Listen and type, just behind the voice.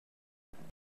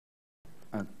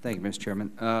Thank you, Mr.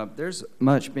 Chairman. There's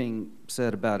much being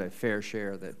said about a fair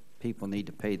share, that people need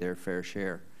to pay their fair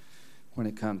share when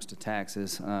it comes to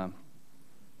taxes.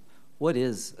 What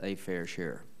is a fair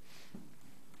share?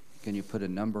 Can you put a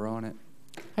number on it?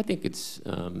 I think it's,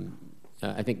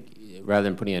 I think rather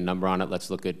than putting a number on it, let's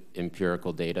look at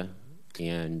empirical data.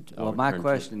 And well, my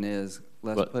question is,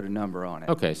 let's put a number on it.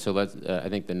 Okay, so let's, I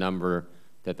think the number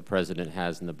that the President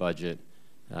has in the budget,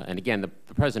 and again, the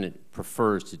President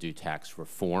prefers to do tax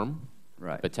reform,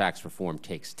 right? But tax reform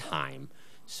takes time.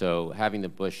 So having the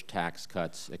Bush tax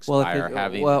cuts expire,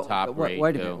 having the top rate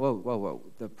wait a minute, whoa.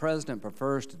 The President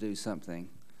prefers to do something.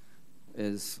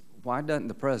 Why doesn't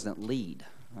the President lead?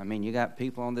 I mean, you got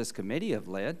people on this committee have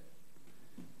led.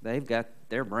 They've got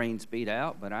their brains beat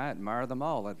out, but I admire them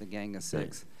all at the Gang of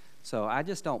Six. Right. So I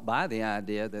just don't buy the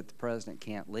idea that the President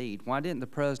can't lead. Why didn't the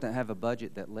President have a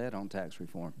budget that led on tax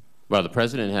reform? Well, the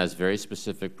President has very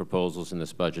specific proposals in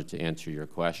this budget to answer your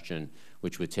question,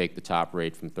 which would take the top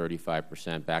rate from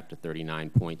 35% back to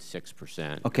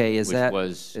 39.6%. Okay,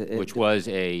 which was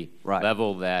a right.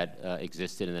 level that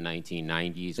existed in the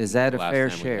 1990s. Is that a fair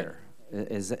share?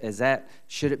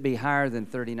 Should it be higher than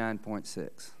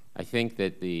 39.6? I think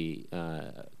that the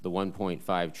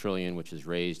 1.5 trillion, which is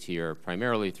raised here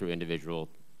primarily through individual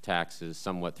taxes,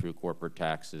 somewhat through corporate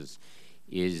taxes,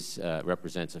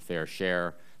 represents a fair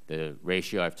share. The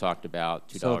ratio I've talked about,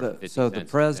 $2.50. So the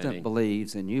President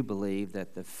believes, and you believe,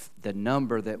 that the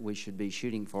number that we should be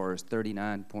shooting for is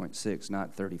 39.6,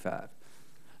 not 35.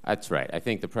 That's right. I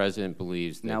think the President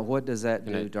believes that. Now, what does that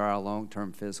do to our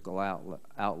long-term fiscal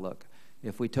outlook?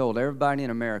 If we told everybody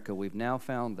in America we've now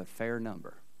found the fair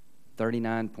number,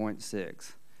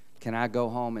 39.6, can I go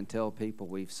home and tell people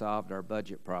we've solved our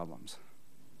budget problems?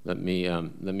 Let me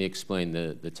explain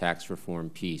the tax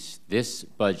reform piece. This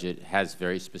budget has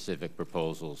very specific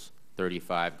proposals,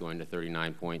 35 going to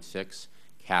 39.6,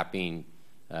 capping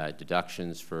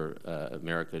deductions for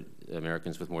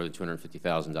Americans with more than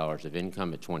 $250,000 of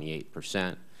income at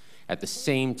 28%. At the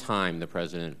same time, the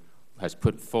President has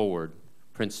put forward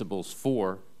principles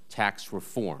for tax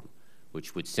reform,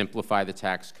 which would simplify the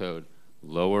tax code,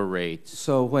 lower rates.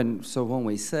 So when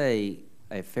we say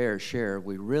a fair share,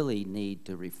 we really need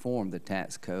to reform the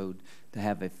tax code to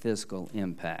have a fiscal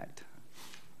impact.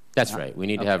 That's right. We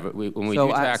need to have, when we do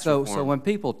tax reform. So when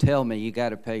people tell me you got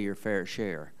to pay your fair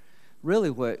share, really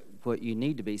what you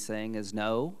need to be saying is,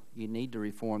 no, you need to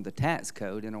reform the tax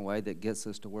code in a way that gets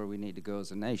us to where we need to go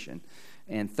as a nation.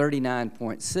 And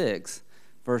 39.6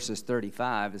 versus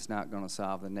 35 is not going to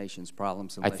solve the nation's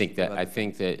problems. I think that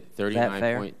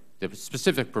 39. The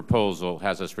specific proposal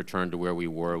has us return to where we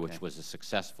were, which was a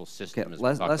successful system. Okay.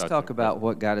 Let's talk about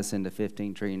what got us into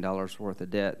 $15 trillion worth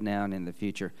of debt now and in the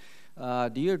future.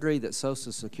 Do you agree that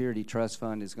Social Security Trust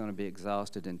Fund is going to be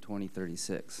exhausted in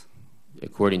 2036?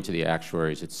 According to the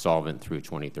actuaries, it's solvent through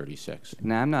 2036.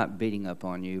 Now, I'm not beating up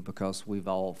on you because we've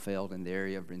all failed in the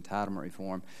area of entitlement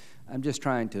reform. I'm just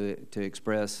trying to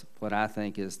express what I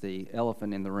think is the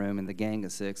elephant in the room, and the Gang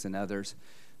of Six and others.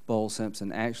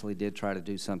 Bowles-Simpson actually did try to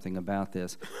do something about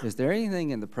this. Is there anything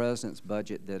in the President's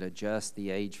budget that adjusts the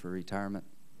age for retirement?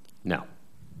 No.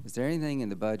 Is there anything in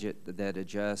the budget that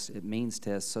adjusts, it means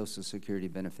test Social Security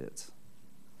benefits?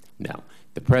 No.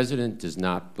 The President does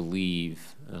not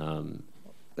believe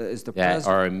that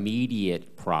our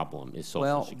immediate problem is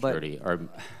Social Security.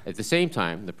 At the same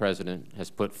time, the President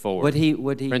has put forward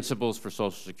principles for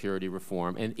Social Security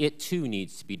reform, and it too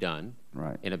needs to be done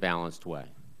in a balanced way.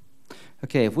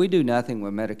 Okay, if we do nothing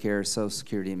with Medicare, Social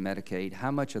Security, and Medicaid,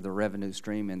 how much of the revenue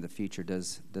stream in the future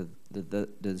does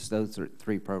those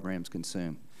three programs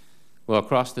consume? Well,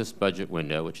 across this budget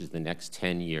window, which is the next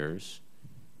 10 years,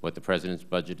 what the President's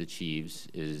budget achieves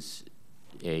is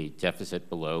a deficit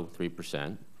below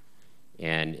 3%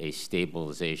 and a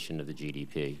stabilization of the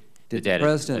GDP. Did the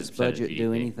President's budget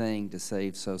do anything to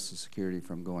save Social Security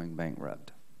from going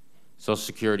bankrupt? Social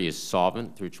Security is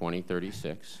solvent through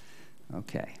 2036.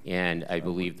 Okay. And I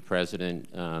believe the President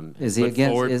has put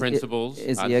forward principles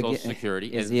on Social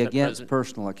Security. Is he against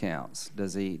personal accounts?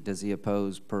 Does he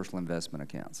oppose personal investment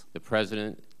accounts? The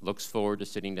President looks forward to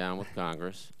sitting down with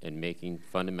Congress and making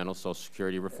fundamental Social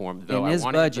Security reform, though I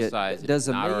want to emphasize it's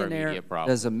not our immediate problem.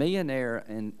 Does a millionaire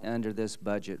under this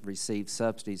budget receive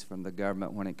subsidies from the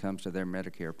government when it comes to their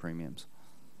Medicare premiums?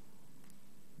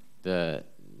 The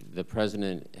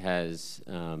President has,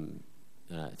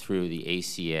 through the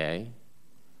ACA,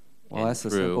 well, that's a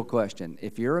simple question.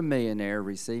 If you're a millionaire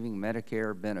receiving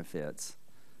Medicare benefits,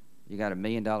 you got $1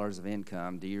 million of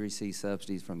income, do you receive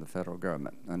subsidies from the federal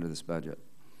government under this budget?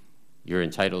 You're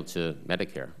entitled to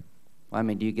Medicare. Well, I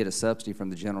mean, do you get a subsidy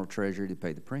from the General Treasury to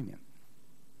pay the premium?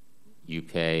 you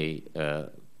pay a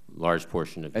large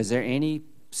portion of. Is there any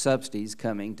subsidies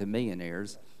coming to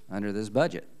millionaires under this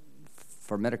budget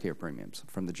for Medicare premiums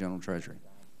from the General Treasury?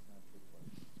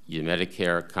 The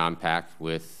Medicare compact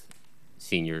with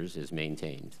seniors is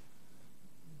maintained.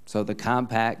 So the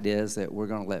compact is that we're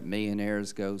going to let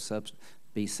millionaires go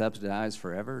be subsidized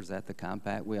forever? Is that the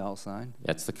compact we all signed?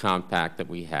 That's the compact that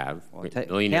we have. Well,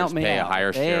 Millionaires count me pay a out.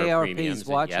 higher share of AARP's premiums.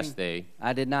 watching. And yes, they.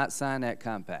 I did not sign that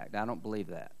compact. I don't believe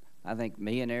that. I think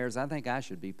millionaires, I think I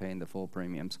should be paying the full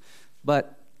premiums.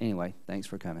 But anyway, thanks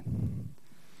for coming.